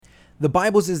The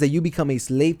Bible says that you become a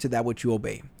slave to that which you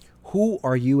obey. Who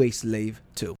are you a slave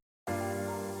to?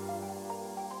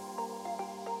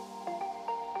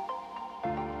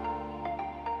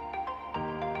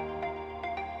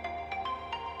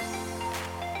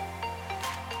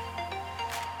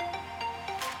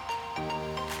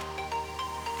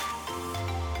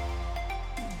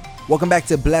 Welcome back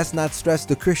to Blessed Not Stressed,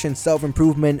 the Christian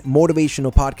self-improvement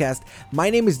motivational podcast. My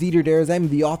name is Dieter Dares. I'm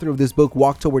the author of this book,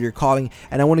 Walk Toward Your Calling,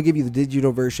 and I want to give you the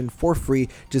digital version for free.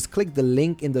 Just click the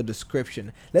link in the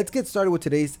description. Let's get started with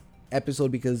today's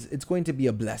episode because it's going to be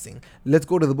a blessing. Let's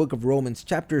go to the book of Romans,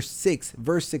 chapter 6,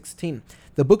 verse 16.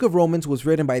 The book of Romans was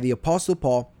written by the Apostle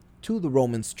Paul to the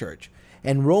Romans church.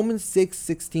 And Romans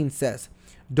 6:16 says,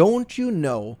 "Don't you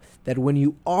know that when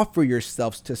you offer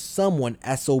yourselves to someone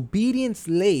as obedient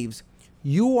slaves,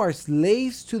 you are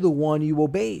slaves to the one you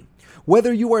obey,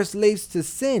 whether you are slaves to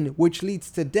sin, which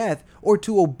leads to death, or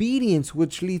to obedience,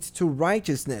 which leads to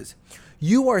righteousness."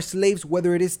 You are slaves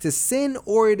whether it is to sin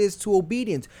or it is to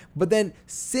obedience. But then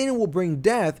sin will bring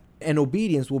death and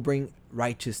obedience will bring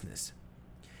righteousness.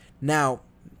 Now,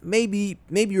 maybe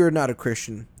you're not a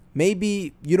Christian.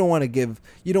 Maybe you don't want to give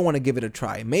it a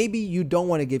try. Maybe you don't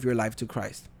want to give your life to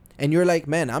Christ. And you're like,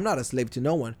 "Man, I'm not a slave to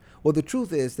no one." Well, the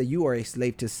truth is that you are a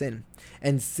slave to sin,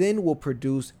 and sin will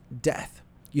produce death.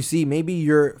 You see, maybe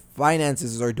your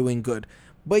finances are doing good,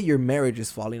 but your marriage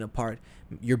is falling apart.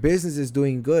 Your business is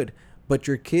doing good, but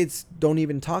your kids don't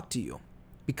even talk to you,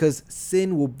 because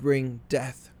sin will bring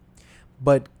death.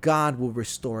 But God will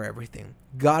restore everything.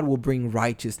 God will bring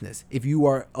righteousness. If you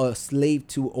are a slave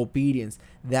to obedience,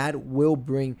 that will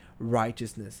bring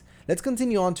righteousness. Let's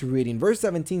continue on to reading. Verse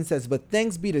 17 says, "But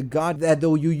thanks be to God that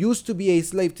though you used to be a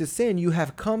slave to sin, you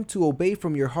have come to obey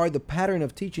from your heart the pattern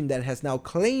of teaching that has now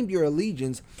claimed your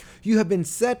allegiance. You have been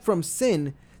set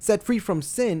free from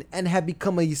sin, and have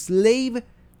become a slave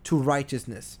to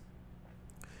righteousness."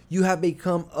 You have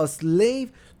become a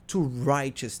slave to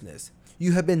righteousness.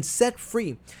 You have been set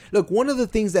free. Look, one of the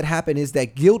things that happen is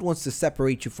that guilt wants to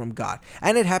separate you from God.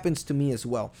 And it happens to me as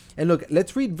well. And look,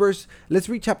 let's read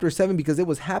chapter 7 because it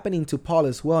was happening to Paul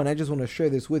as well. And I just want to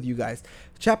share this with you guys.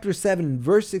 Chapter 7,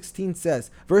 verse 15 says,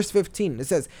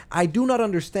 "I do not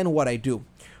understand what I do.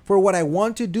 For what I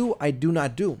want to do, I do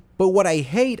not do. But what I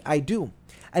hate, I do.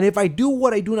 And if I do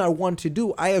what I do not want to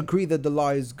do, I agree that the law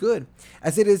is good.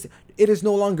 As it is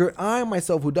no longer I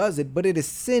myself who does it, but it is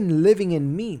sin living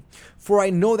in me. For I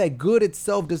know that good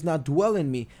itself does not dwell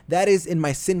in me, that is, in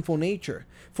my sinful nature.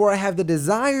 For I have the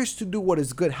desires to do what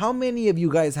is good." How many of you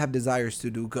guys have desires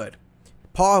to do good?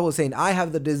 Paul was saying, "I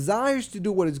have the desires to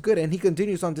do what is good." And he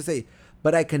continues on to say,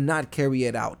 "But I cannot carry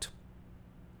it out."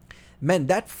 Man,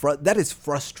 that is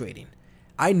frustrating.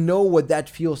 I know what that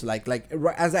feels like. Like,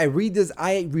 as I read this,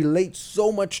 I relate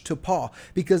so much to Paul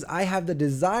because I have the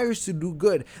desires to do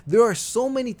good. There are so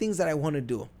many things that I want to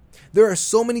do. There are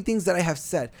so many things that I have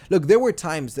said. Look, there were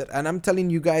times that, and I'm telling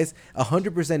you guys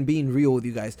 100% being real with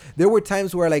you guys. There were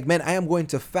times where like, man, I am going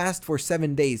to fast for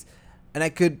 7 days. And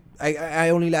I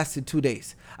only lasted 2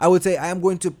 days. I would say I am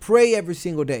going to pray every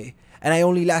single day. And I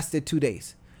only lasted 2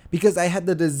 days. Because I had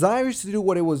the desires to do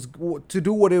what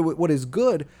is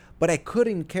good, but I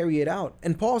couldn't carry it out.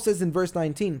 And Paul says in verse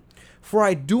 19, "For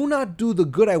I do not do the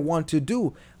good I want to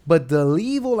do, but the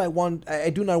evil I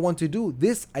do not want to do,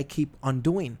 this I keep on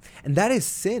doing." And that is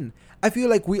sin. I feel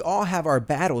like we all have our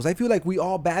battles. I feel like we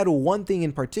all battle one thing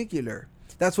in particular.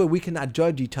 That's why we cannot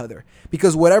judge each other.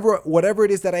 Because whatever it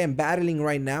is that I am battling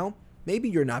right now, maybe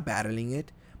you're not battling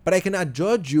it, but I cannot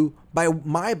judge you by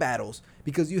my battles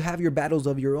because you have your battles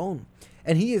of your own.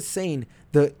 And he is saying,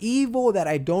 the evil that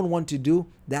I don't want to do,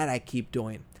 that I keep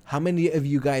doing. How many of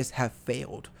you guys have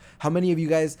failed? How many of you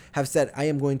guys have said, "I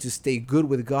am going to stay good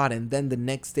with God," and then the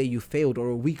next day you failed, or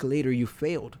a week later you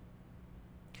failed?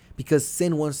 Because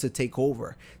sin wants to take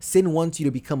over. Sin wants you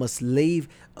to become a slave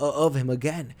of him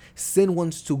again. Sin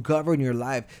wants to govern your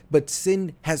life, but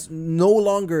sin no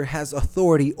longer has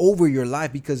authority over your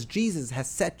life because Jesus has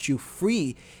set you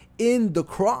free in the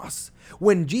cross.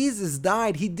 When Jesus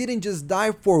died, he didn't just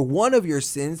die for one of your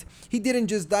sins. He didn't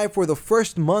just die for the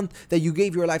first month that you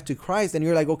gave your life to Christ and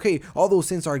you're like, okay, all those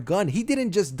sins are gone. He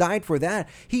didn't just die for that.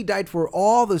 He died for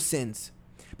all the sins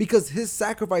because his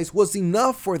sacrifice was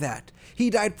enough for that. He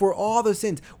died for all the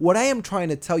sins. What I am trying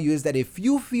to tell you is that if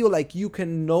you feel like you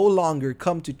can no longer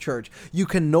come to church, you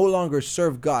can no longer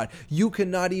serve God, you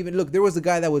cannot even look. There was a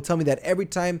guy that would tell me that every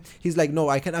time he's like, "No,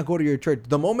 I cannot go to your church.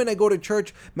 The moment I go to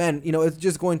church, man, it's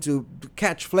just going to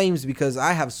catch flames because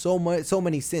I have so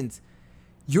many sins."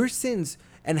 Your sins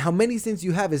and how many sins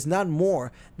you have is not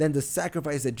more than the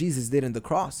sacrifice that Jesus did on the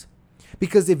cross.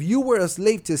 Because if you were a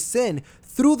slave to sin,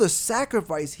 through the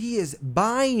sacrifice, he is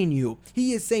buying you.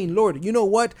 He is saying, Lord, you know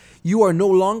what? You are no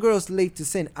longer a slave to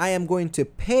sin. I am going to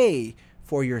pay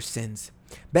for your sins.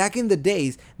 Back in the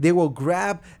days, they will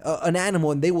grab an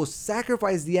animal and they will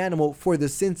sacrifice the animal for the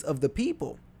sins of the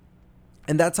people.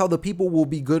 And that's how the people will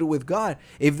be good with God.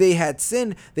 If they had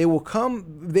sinned,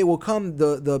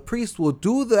 the priest will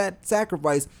do that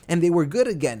sacrifice and they were good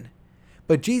again.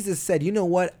 But Jesus said, you know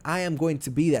what? I am going to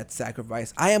be that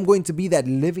sacrifice. I am going to be that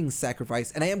living sacrifice,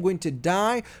 and I am going to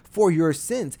die for your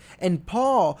sins. And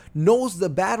Paul knows the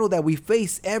battle that we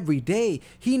face every day.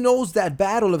 He knows that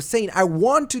battle of saying, I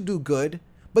want to do good,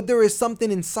 but there is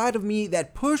something inside of me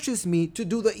that pushes me to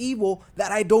do the evil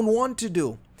that I don't want to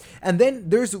do. And then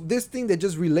there's this thing that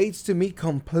just relates to me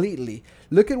completely.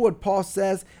 Look at what Paul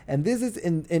says, and this is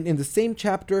in the same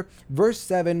chapter, verse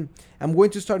 7. I'm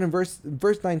going to start in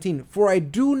verse 19. For I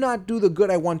do not do the good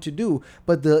I want to do,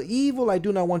 but the evil I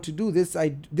do not want to do, this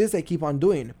I keep on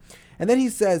doing. And then he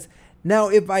says, now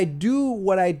if I do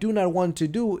what I do not want to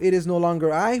do, it is no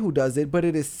longer I who does it, but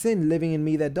it is sin living in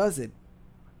me that does it.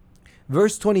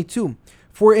 Verse 22.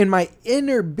 For in my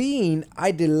inner being,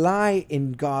 I delight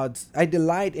in God's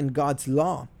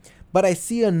law. But I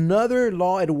see another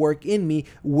law at work in me,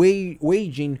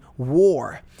 waging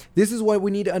war. This is why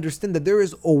we need to understand that there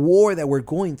is a war that we're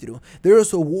going through. There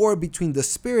is a war between the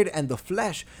spirit and the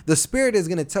flesh. The spirit is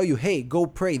going to tell you, hey, go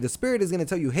pray. The spirit is going to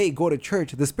tell you, hey, go to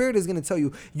church. The spirit is going to tell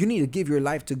you, you need to give your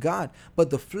life to God.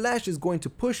 But the flesh is going to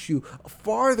push you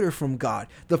farther from God.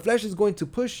 The flesh is going to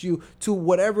push you to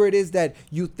whatever it is that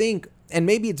you think. And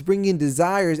maybe it's bringing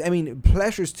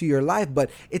pleasures to your life,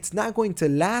 but it's not going to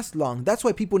last long. That's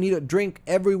why people need to drink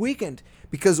every weekend,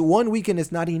 because one weekend is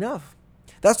not enough.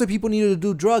 That's why people need to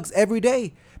do drugs every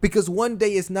day, because one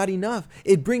day is not enough.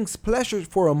 It brings pleasure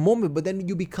for a moment, but then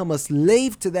you become a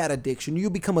slave to that addiction. You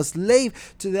become a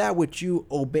slave to that which you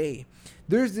obey.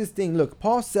 There's this thing. Look,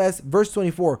 Paul says, verse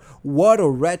 24, what a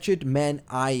wretched man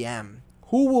I am.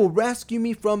 Who will rescue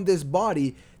me from this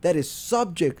body that is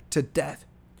subject to death?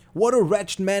 What a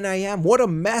wretched man I am. What a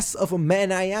mess of a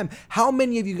man I am. How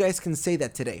many of you guys can say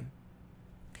that today?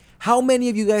 How many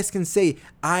of you guys can say,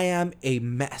 I am a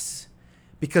mess?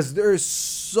 Because there are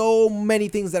so many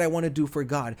things that I want to do for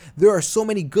God. There are so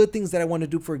many good things that I want to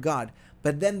do for God.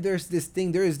 But then there is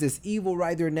this evil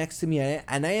right there next to me,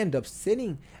 and I end up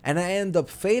sinning, and I end up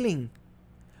failing.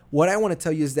 What I want to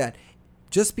tell you is that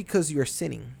just because you're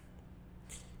sinning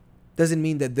doesn't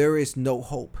mean that there is no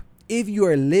hope. If you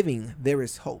are living, there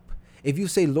is hope. If you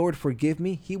say, Lord, forgive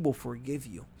me, he will forgive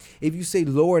you. If you say,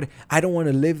 Lord, I don't want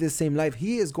to live this same life,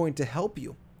 he is going to help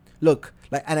you. Look,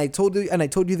 I told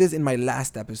you this in my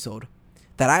last episode,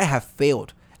 that I have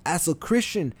failed. As a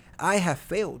Christian, I have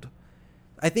failed.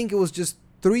 I think it was just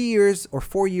 3 years or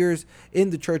 4 years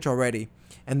in the church already.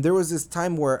 And there was this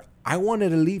time where I wanted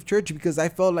to leave church because I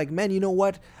felt like, man, you know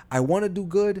what? I want to do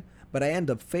good, but I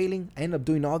end up failing. I end up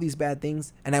doing all these bad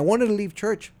things, and I wanted to leave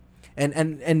church. And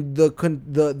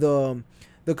the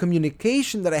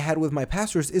communication that I had with my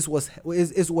pastors is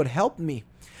what helped me,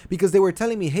 because they were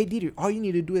telling me, hey, Dieter, all you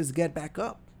need to do is get back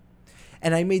up.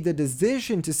 And I made the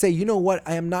decision to say, you know what?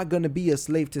 I am not going to be a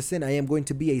slave to sin. I am going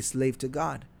to be a slave to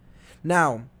God.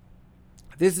 Now,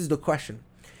 this is the question.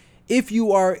 If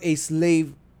you are a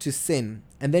slave to sin,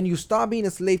 and then you stop being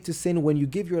a slave to sin when you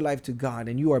give your life to God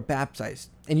and you are baptized,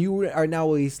 and you are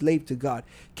now a slave to God,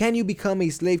 can you become a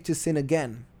slave to sin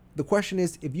again? The question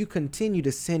is, if you continue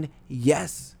to sin,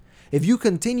 yes. If you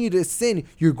continue to sin,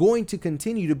 you're going to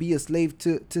continue to be a slave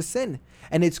to sin.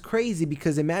 And it's crazy,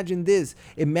 because imagine this.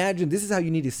 Imagine, this is how you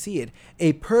need to see it.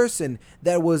 A person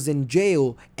that was in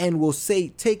jail and will say,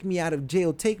 take me out of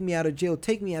jail, take me out of jail,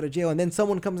 take me out of jail. And then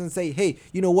someone comes and say, hey,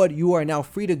 you know what? You are now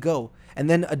free to go. And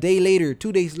then a day later,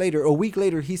 2 days later, a week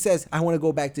later, he says, I want to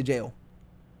go back to jail.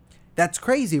 That's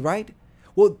crazy, right?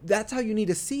 Well, that's how you need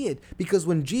to see it, because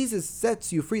when Jesus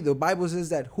sets you free, the Bible says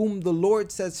that whom the Lord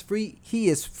sets free, he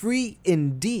is free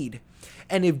indeed.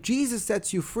 And if Jesus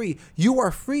sets you free, you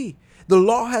are free. The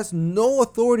law has no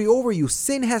authority over you.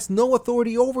 Sin has no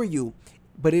authority over you,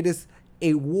 but it is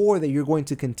a war that you're going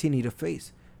to continue to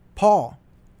face. Paul.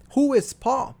 Who is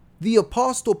Paul? The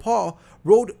Apostle Paul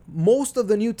wrote most of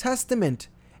the New Testament,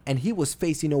 and he was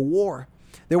facing a war.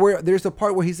 There's a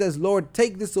part where he says, Lord,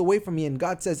 take this away from me. And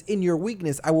God says, in your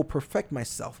weakness, I will perfect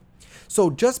myself. So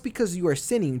just because you are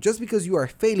sinning, just because you are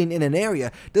failing in an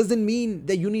area, doesn't mean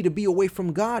that you need to be away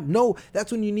from God. No,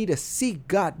 that's when you need to seek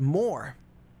God more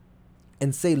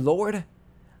and say, Lord,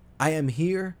 I am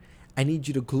here. I need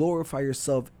you to glorify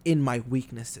yourself in my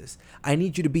weaknesses. I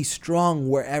need you to be strong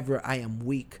wherever I am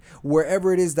weak.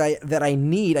 Wherever it is that I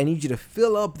need you to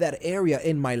fill up that area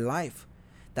in my life.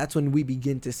 that's when we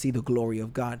begin to see the glory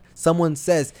of God. Someone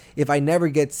says, if I never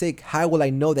get sick, how will I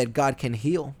know that God can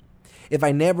heal? If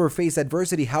I never face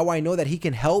adversity, how will I know that He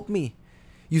can help me?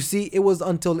 You see, it was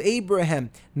until Abraham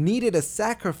needed a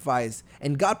sacrifice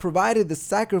and God provided the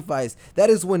sacrifice. That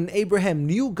is when Abraham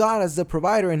knew God as the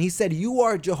provider, and he said, you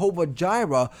are Jehovah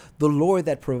Jireh, the Lord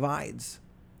that provides.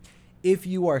 If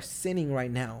you are sinning right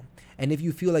now, and if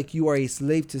you feel like you are a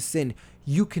slave to sin,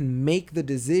 you can make the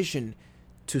decision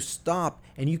to stop,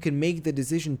 and you can make the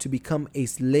decision to become a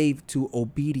slave to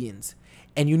obedience.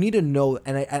 And you need to know,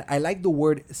 and I like the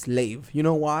word slave. You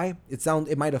know why?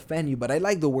 It might offend you, but I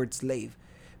like the word slave.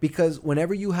 Because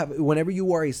whenever you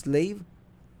are a slave,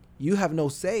 you have no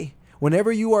say.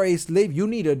 Whenever you are a slave, you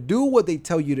need to do what they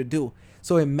tell you to do.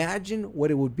 So imagine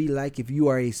what it would be like if you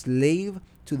are a slave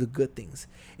to the good things.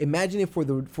 Imagine if for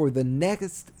the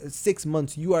next 6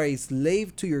 months you are a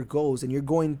slave to your goals, and you're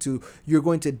going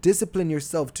to discipline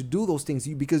yourself to do those things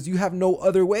because you have no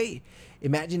other way.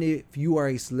 Imagine if you are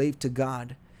a slave to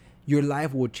God. Your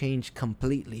life will change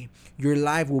completely. Your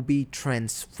life will be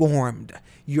transformed.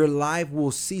 Your life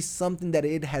will see something that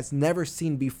it has never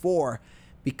seen before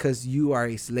because you are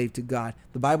a slave to God.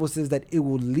 The Bible says that it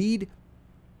will lead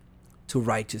to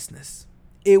righteousness.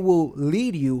 It will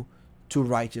lead you to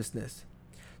righteousness.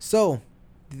 So,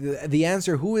 the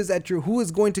answer, who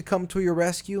is going to come to your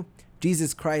rescue?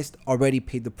 Jesus Christ already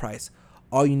paid the price.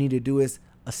 All you need to do is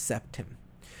accept Him.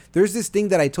 There's this thing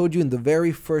that I told you in the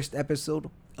very first episode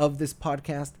of this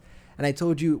podcast, and I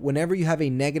told you, whenever you have a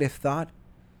negative thought,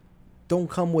 don't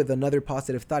come with another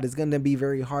positive thought. It's going to be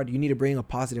very hard. You need to bring a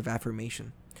positive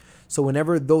affirmation. So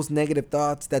whenever those negative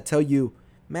thoughts that tell you,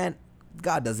 man,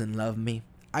 God doesn't love me,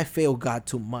 I fail God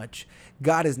too much,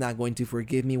 God is not going to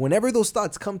forgive me, whenever those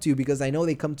thoughts come to you, because I know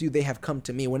they come to you, they have come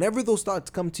to me, whenever those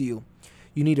thoughts come to you,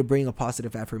 you need to bring a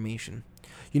positive affirmation.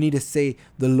 You need to say,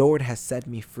 the Lord has set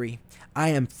me free. I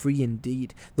am free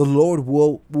indeed. The Lord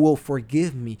will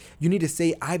forgive me. You need to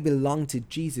say, I belong to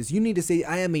Jesus. You need to say,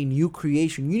 I am a new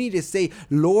creation. You need to say,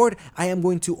 Lord, I am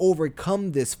going to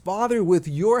overcome this. Father, with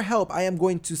your help, I am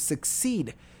going to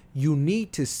succeed. You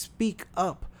need to speak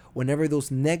up whenever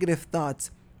those negative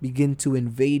thoughts begin to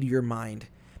invade your mind.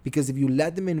 Because if you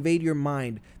let them invade your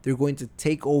mind, they're going to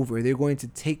take over. They're going to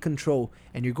take control,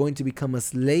 and you're going to become a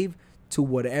slave to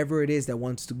whatever it is that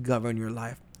wants to govern your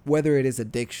life, whether it is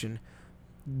addiction.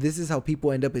 This is how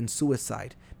people end up in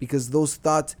suicide, because those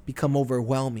thoughts become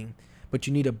overwhelming. But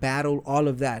you need to battle all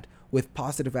of that with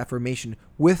positive affirmation,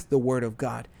 with the Word of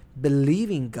God,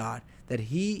 believing God that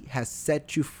He has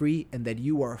set you free and that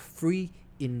you are free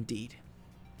indeed.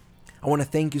 I want to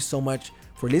thank you so much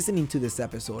for listening to this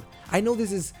episode. I know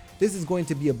this is going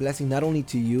to be a blessing not only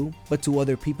to you, but to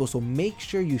other people. So make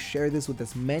sure you share this with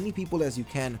as many people as you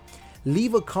can.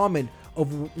 Leave a comment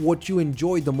of what you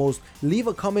enjoyed the most. Leave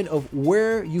a comment of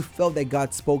where you felt that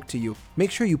God spoke to you.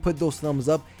 Make sure you put those thumbs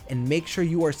up, and make sure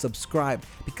you are subscribed,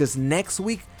 because next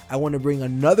week I want to bring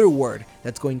another word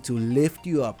that's going to lift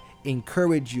you up,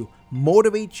 encourage you,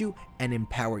 motivate you, and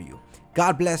empower you.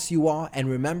 God bless you all, and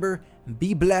remember,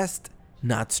 be blessed,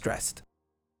 not stressed.